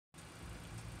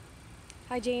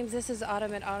Hi James, this is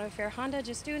Autumn at Auto Fair Honda.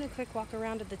 Just doing a quick walk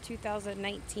around of the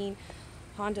 2019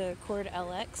 Honda Accord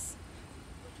LX.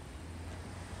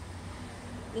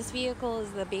 This vehicle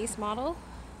is the base model.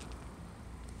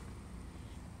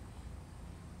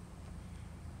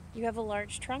 You have a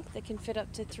large trunk that can fit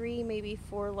up to 3, maybe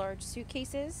 4 large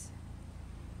suitcases.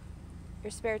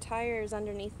 Your spare tire is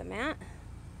underneath the mat.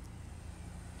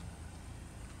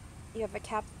 You have a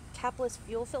capless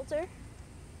fuel filter.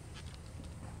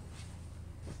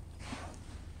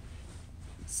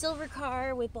 Silver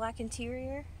car with black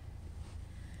interior.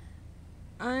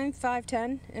 I'm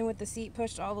 5'10", and with the seat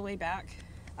pushed all the way back,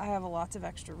 I have lots of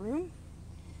extra room.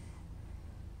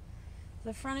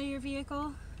 The front of your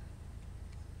vehicle,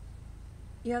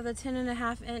 you have the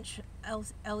 10.5-inch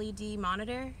LED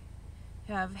monitor.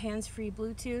 You have hands-free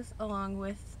Bluetooth along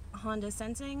with Honda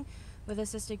Sensing with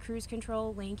assisted cruise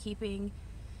control, lane keeping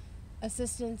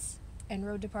assistance, and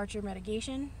road departure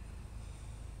mitigation.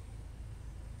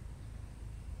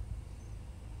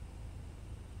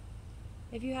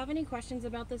 If you have any questions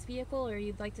about this vehicle or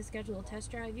you'd like to schedule a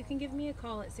test drive, you can give me a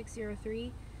call at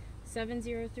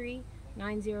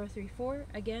 603-703-9034.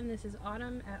 Again, this is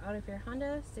Autumn at Auto Fair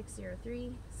Honda,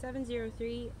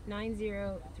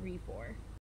 603-703-9034.